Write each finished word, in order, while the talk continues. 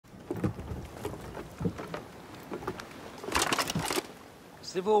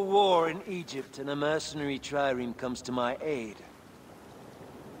Civil war in Egypt, and a mercenary trireme comes to my aid.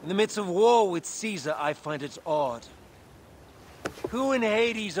 In the midst of war with Caesar, I find it odd. Who in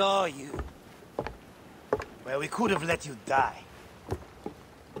Hades are you? Well, we could have let you die.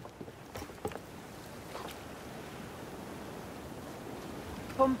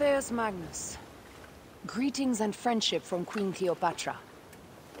 Pompeius Magnus. Greetings and friendship from Queen Cleopatra.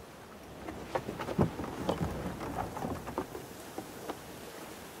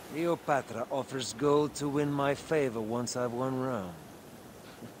 Cleopatra offers gold to win my favor once I've won Rome.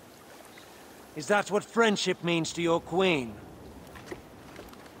 Is that what friendship means to your queen?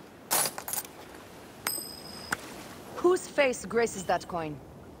 Whose face graces that coin?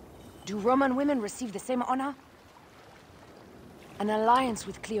 Do Roman women receive the same honor? An alliance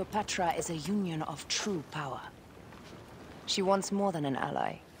with Cleopatra is a union of true power. She wants more than an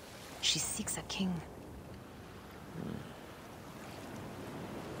ally. She seeks a king.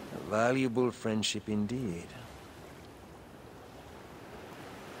 A valuable friendship indeed.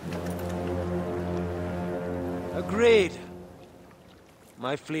 Agreed.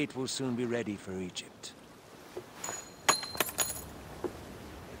 My fleet will soon be ready for Egypt.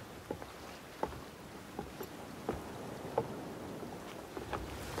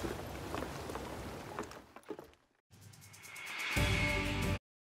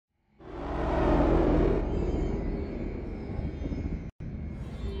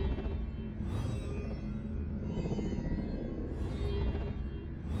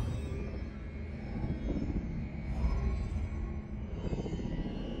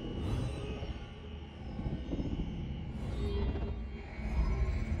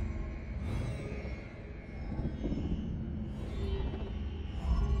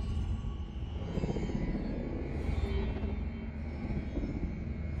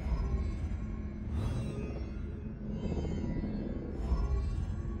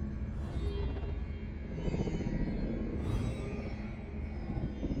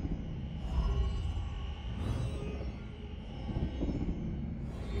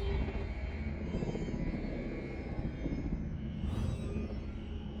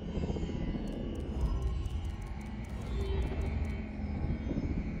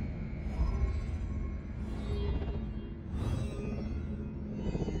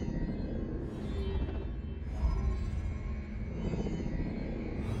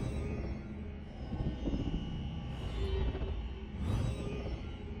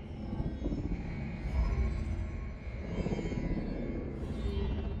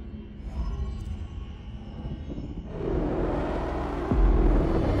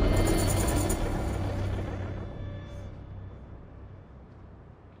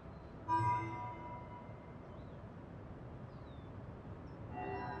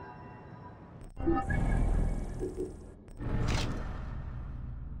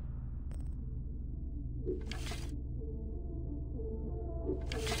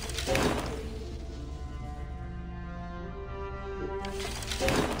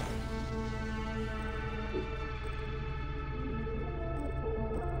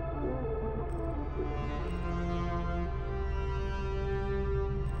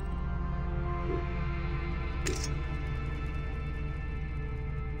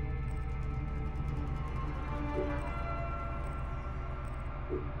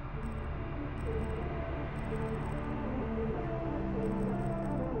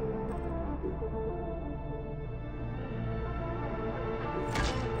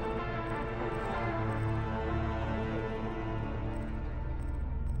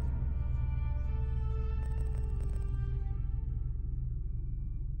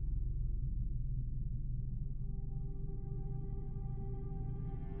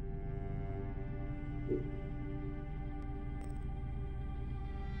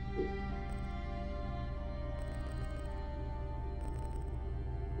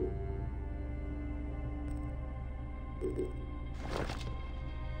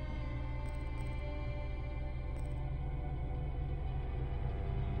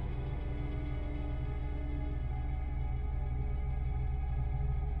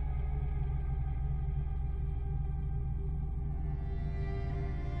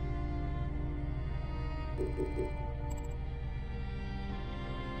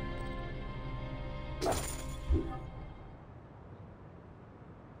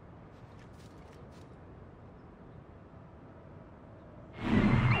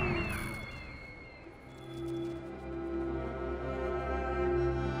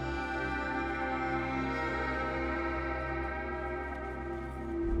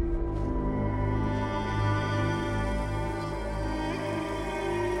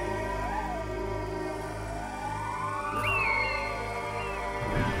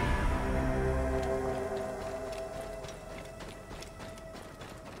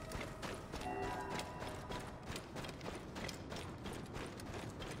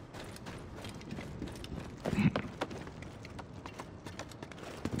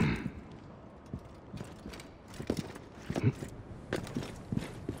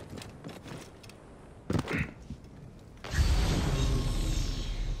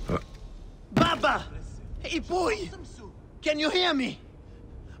 Baba! Ipui! Can you hear me?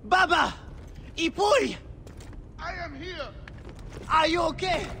 Baba! Ipui! I am here! Are you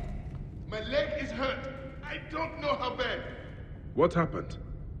okay? My leg is hurt. I don't know how bad. What happened?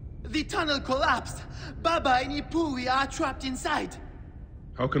 The tunnel collapsed. Baba and Ipui are trapped inside.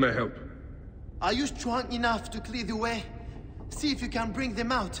 How can I help? Are you strong enough to clear the way? See if you can bring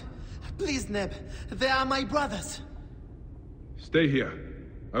them out. Please, Neb. They are my brothers. Stay here.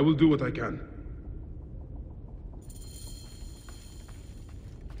 I will do what I can.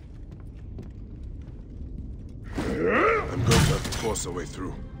 I'm going to have to force a way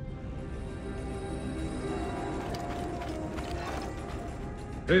through.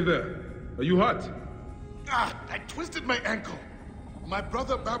 Hey there. Are you hurt? Ah, I twisted my ankle. My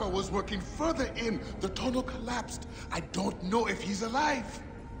brother Baba was working further in. The tunnel collapsed. I don't know if he's alive.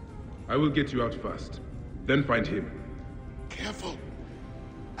 I will get you out first. Then find him. Careful.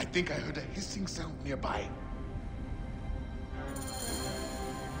 I think I heard a hissing sound nearby.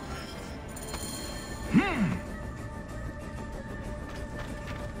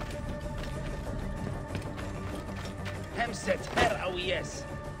 Hemset her awiyes.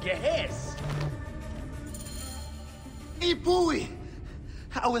 Gehes. Ipui!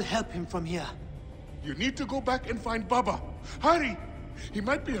 I will help him from here. You need to go back and find Baba. Hurry! He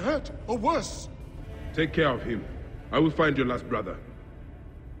might be hurt, or worse. Take care of him. I will find your last brother.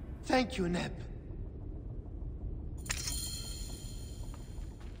 Thank you, Neb.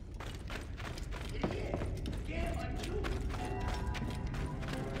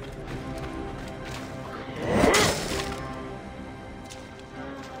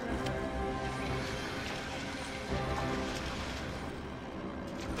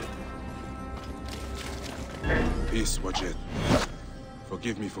 Peace, Wajid.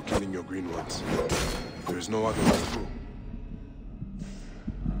 Forgive me for killing your green ones. There is no other way through.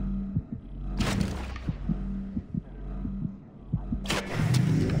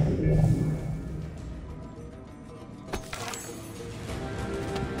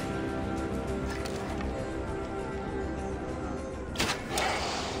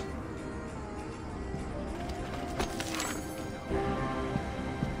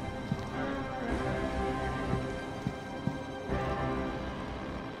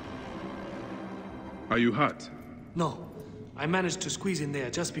 Are you hurt? No. I managed to squeeze in there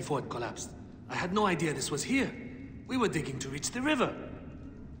just before it collapsed. I had no idea this was here. We were digging to reach the river.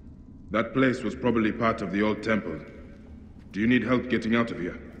 That place was probably part of the old temple. Do you need help getting out of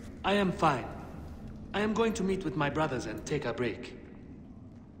here? I am fine. I am going to meet with my brothers and take a break.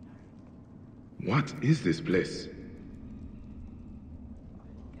 What is this place?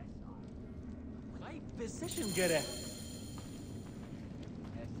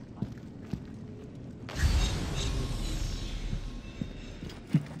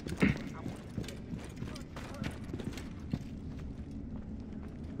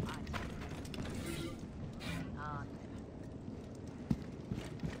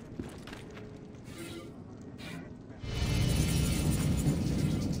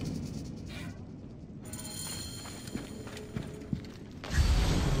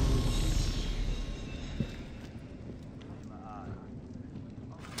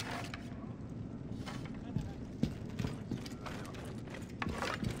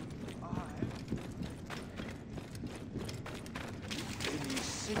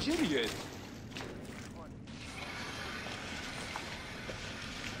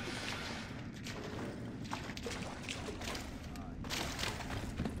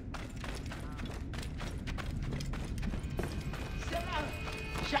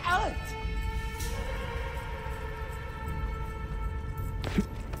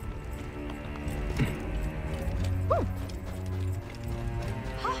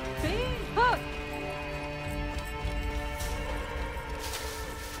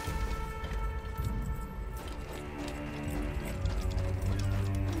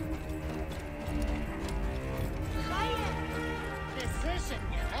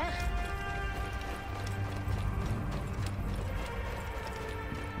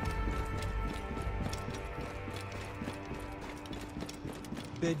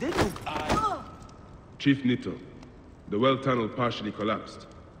 Chief Nito, the well tunnel partially collapsed,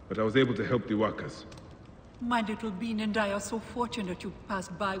 but I was able to help the workers. My little bean and I are so fortunate you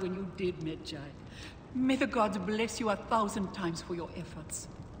passed by when you did, Medjay. May the gods bless you 1,000 times for your efforts.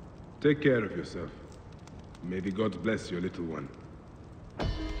 Take care of yourself. May the gods bless your little one.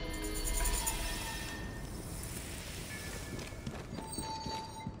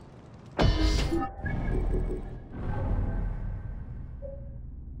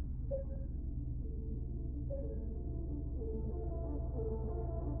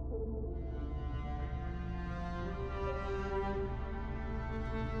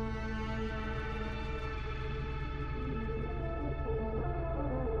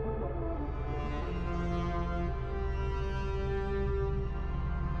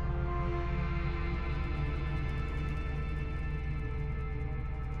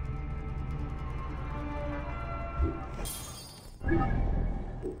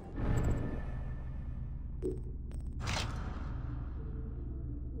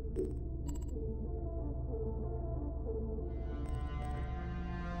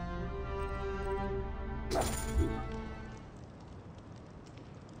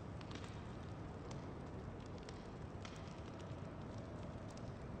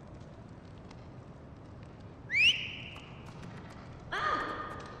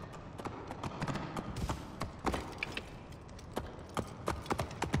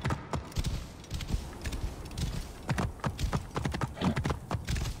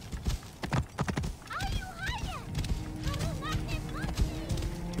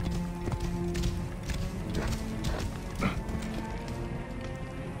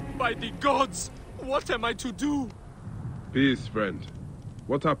 By the gods! What am I to do? Peace, friend.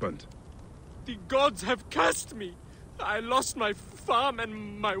 What happened? The gods have cursed me! I lost my farm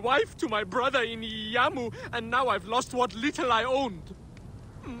and my wife to my brother in Yamu, and now I've lost what little I owned.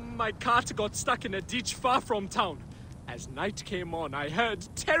 My cart got stuck in a ditch far from town. As night came on, I heard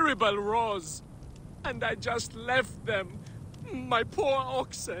terrible roars. And I just left them. My poor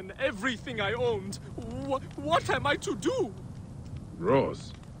oxen, everything I owned. What am I to do?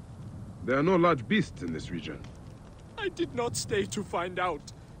 Roars? There are no large beasts in this region. I did not stay to find out.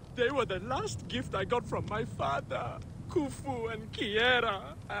 They were the last gift I got from my father, Khufu and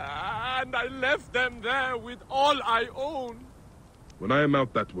Kiera. And I left them there with all I own. When I am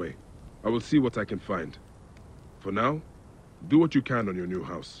out that way, I will see what I can find. For now, do what you can on your new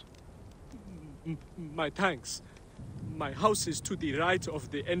house. My thanks. My house is to the right of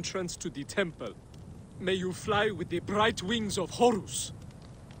the entrance to the temple. May you fly with the bright wings of Horus.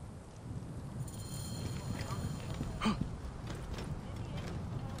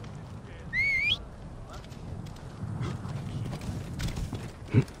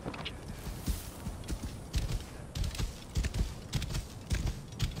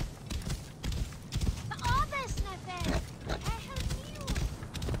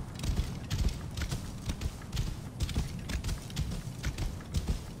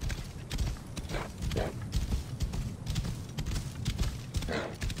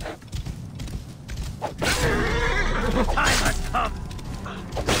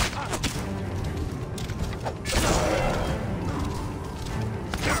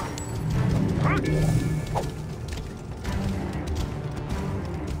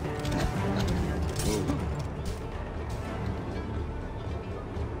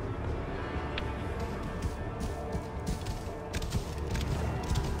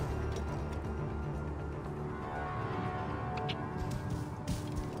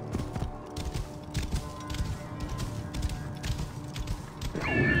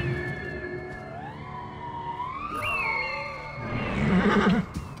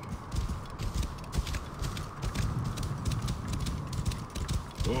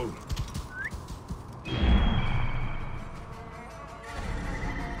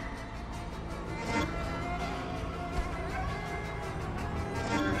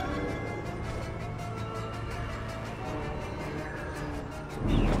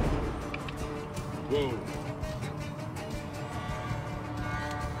 Whoa.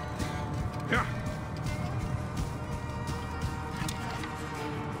 Yeah.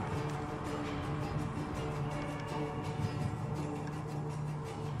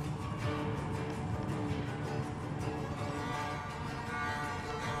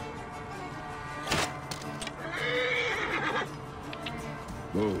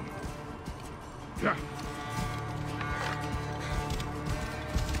 Whoa. Yeah.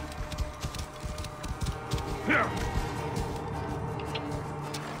 Yeah.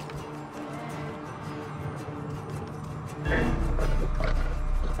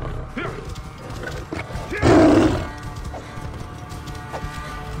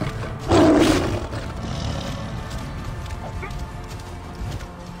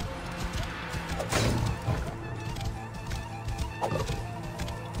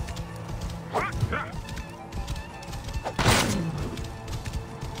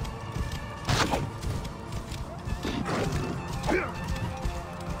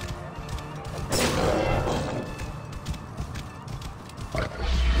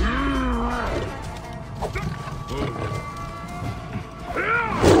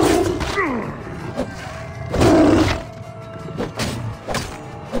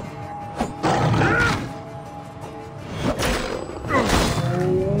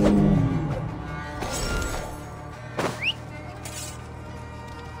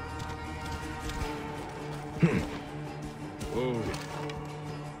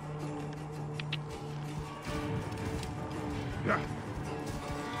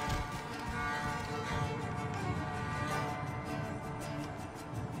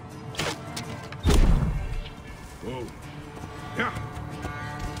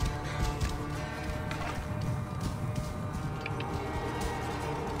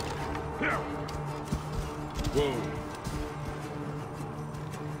 Whoa.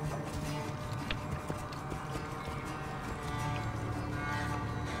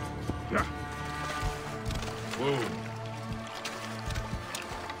 Yeah. Whoa.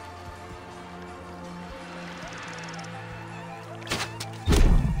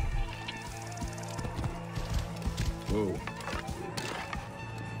 Whoa.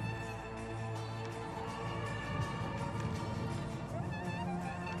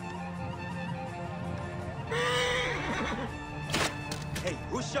 Hey,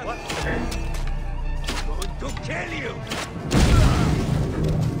 who shot? What? Going to kill you!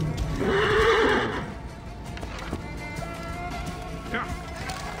 Yeah.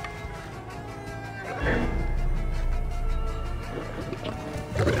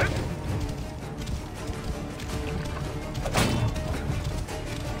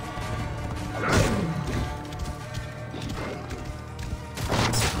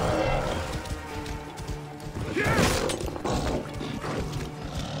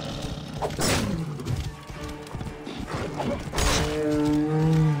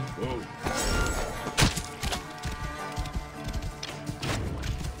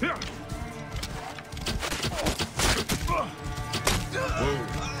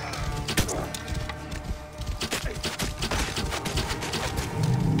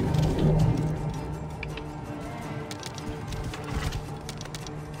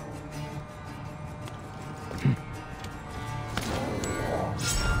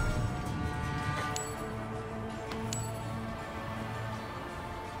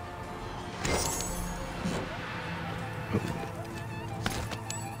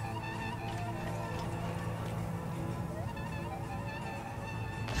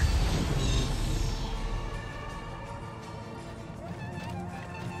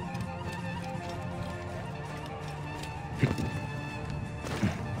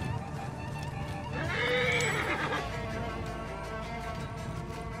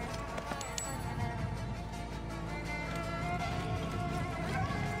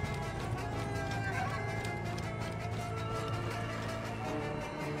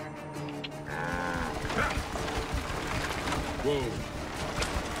 Whoa.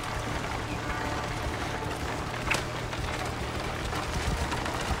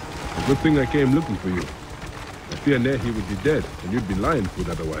 Good thing I came looking for you. I fear Nehi would be dead, and you'd be lion food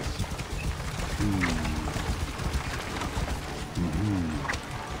otherwise.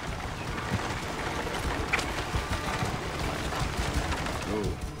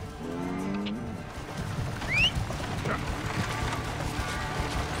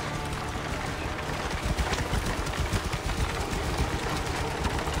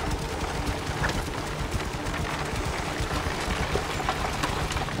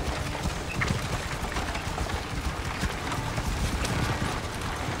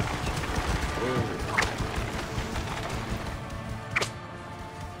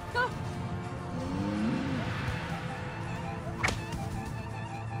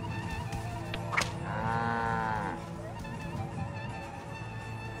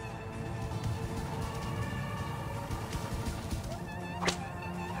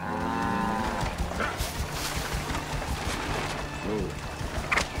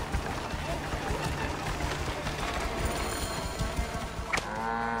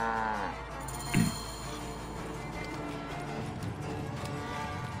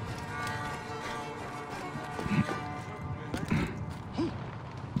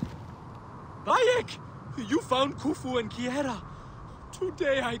 Bayek! You found Khufu and Kiera.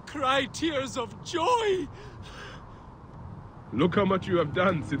 Today I cry tears of joy. Look how much you have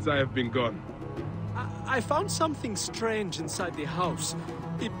done since I have been gone. I found something strange inside the house.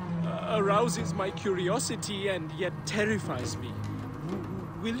 It arouses my curiosity and yet terrifies me.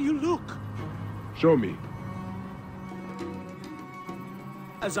 Will you look? Show me.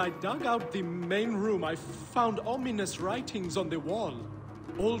 As I dug out the main room, I found ominous writings on the wall.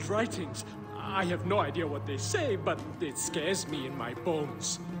 Old writings. I have no idea what they say, but it scares me in my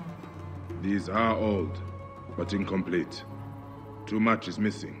bones. These are old, but incomplete. Too much is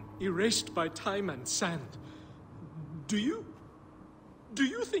missing. Erased by time and sand. Do you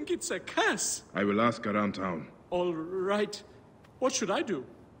think it's a curse? I will ask around town. All right. What should I do?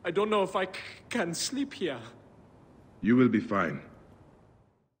 I don't know if I can sleep here. You will be fine.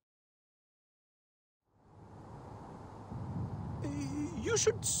 You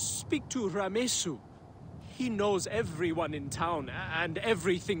should speak to Ramesu. He knows everyone in town and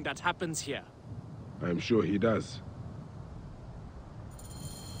everything that happens here. I'm sure he does.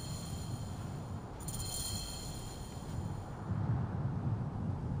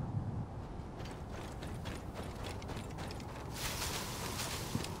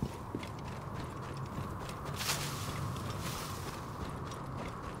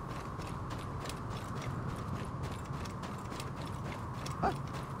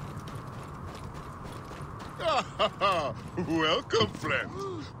 Welcome, friend.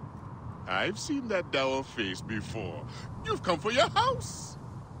 I've seen that dour face before. You've come for your house.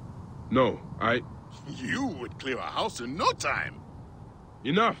 No, You would clear a house in no time.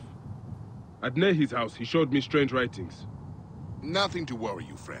 Enough! At Nehi's house, he showed me strange writings. Nothing to worry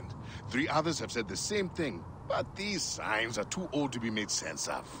you, friend. 3 others have said the same thing, but these signs are too old to be made sense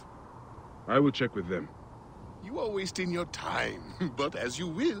of. I will check with them. You are wasting your time, but as you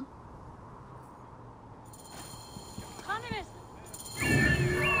will.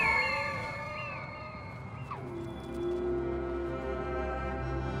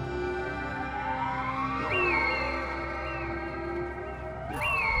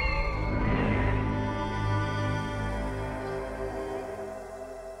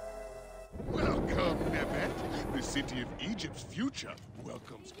 Welcome, Nebet. The city of Egypt's future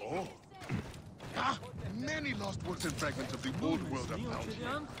welcomes all. Many lost works and fragments of the old world are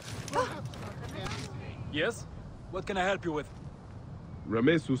found. Yes? What can I help you with?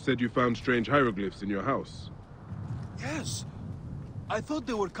 Ramesu said you found strange hieroglyphs in your house. Yes. I thought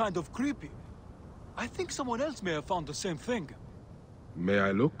they were kind of creepy. I think someone else may have found the same thing. May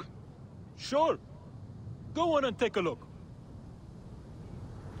I look? Sure. Go on and take a look.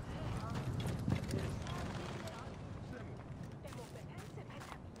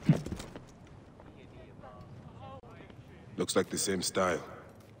 Looks like the same style.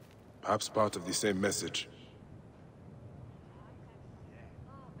 Perhaps part of the same message.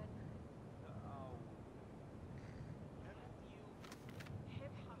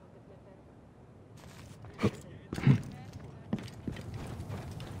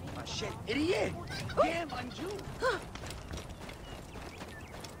 Idiot! Damn, Anju!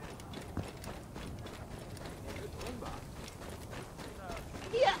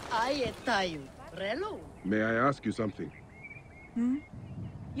 May I ask you something?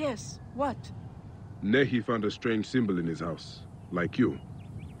 Yes, what? Nehi found a strange symbol in his house, like you.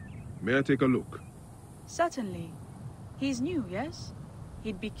 May I take a look? Certainly. He's new, yes?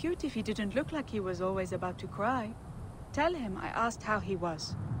 He'd be cute if he didn't look like he was always about to cry. Tell him I asked how he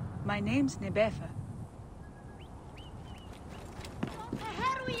was. My name's Nebefa.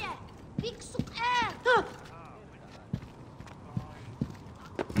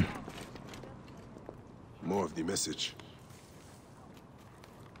 More of the message.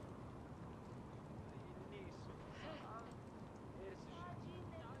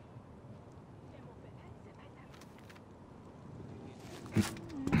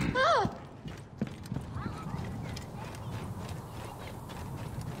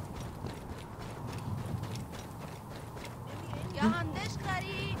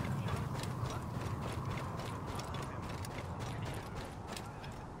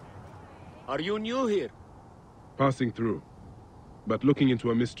 Are you new here? Passing through, but looking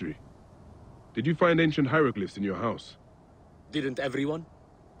into a mystery. Did you find ancient hieroglyphs in your house? Didn't everyone?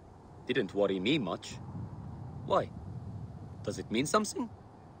 Didn't worry me much. Why? Does it mean something?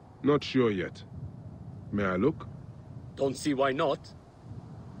 Not sure yet. May I look? Don't see why not.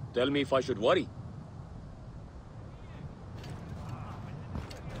 Tell me if I should worry.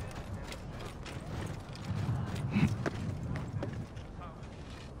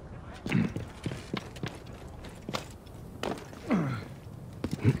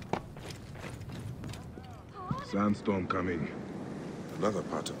 Sandstorm coming. Another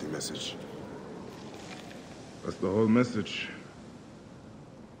part of the message. That's the whole message.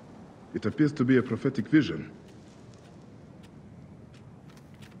 It appears to be a prophetic vision.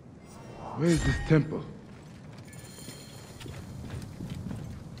 Where is this temple?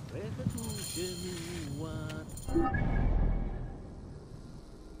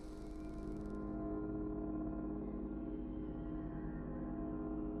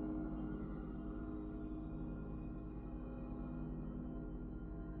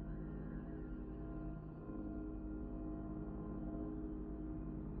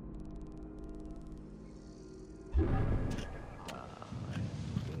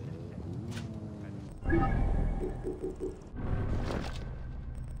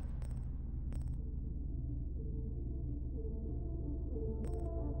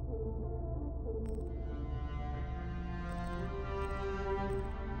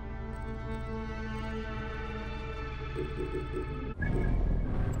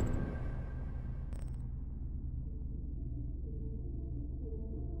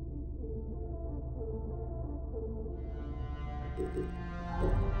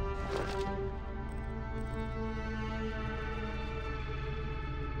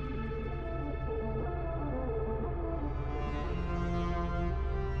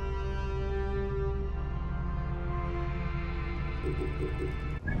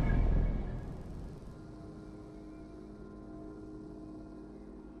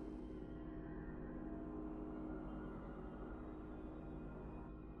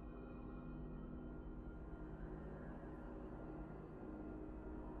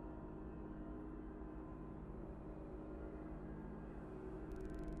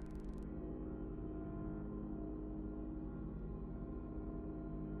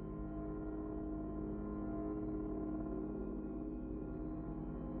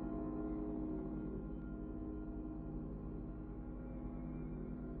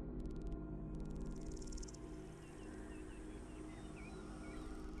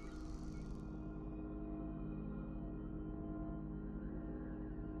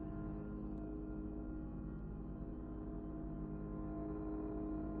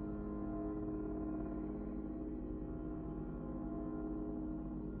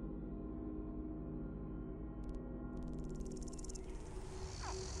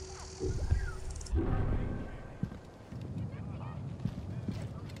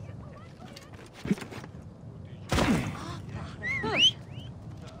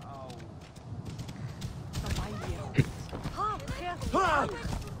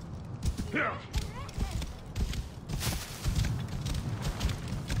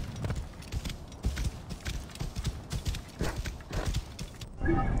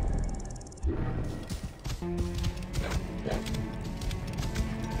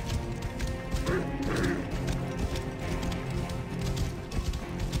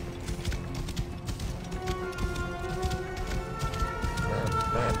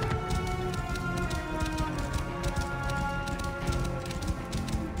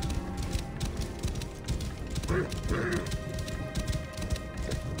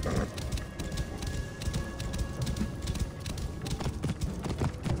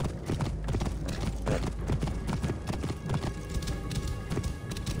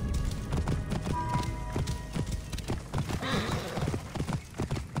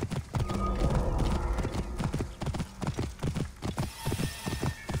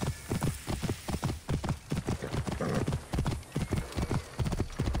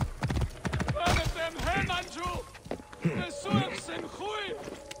 Manju! Nesuach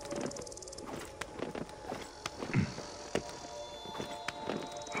Senhui!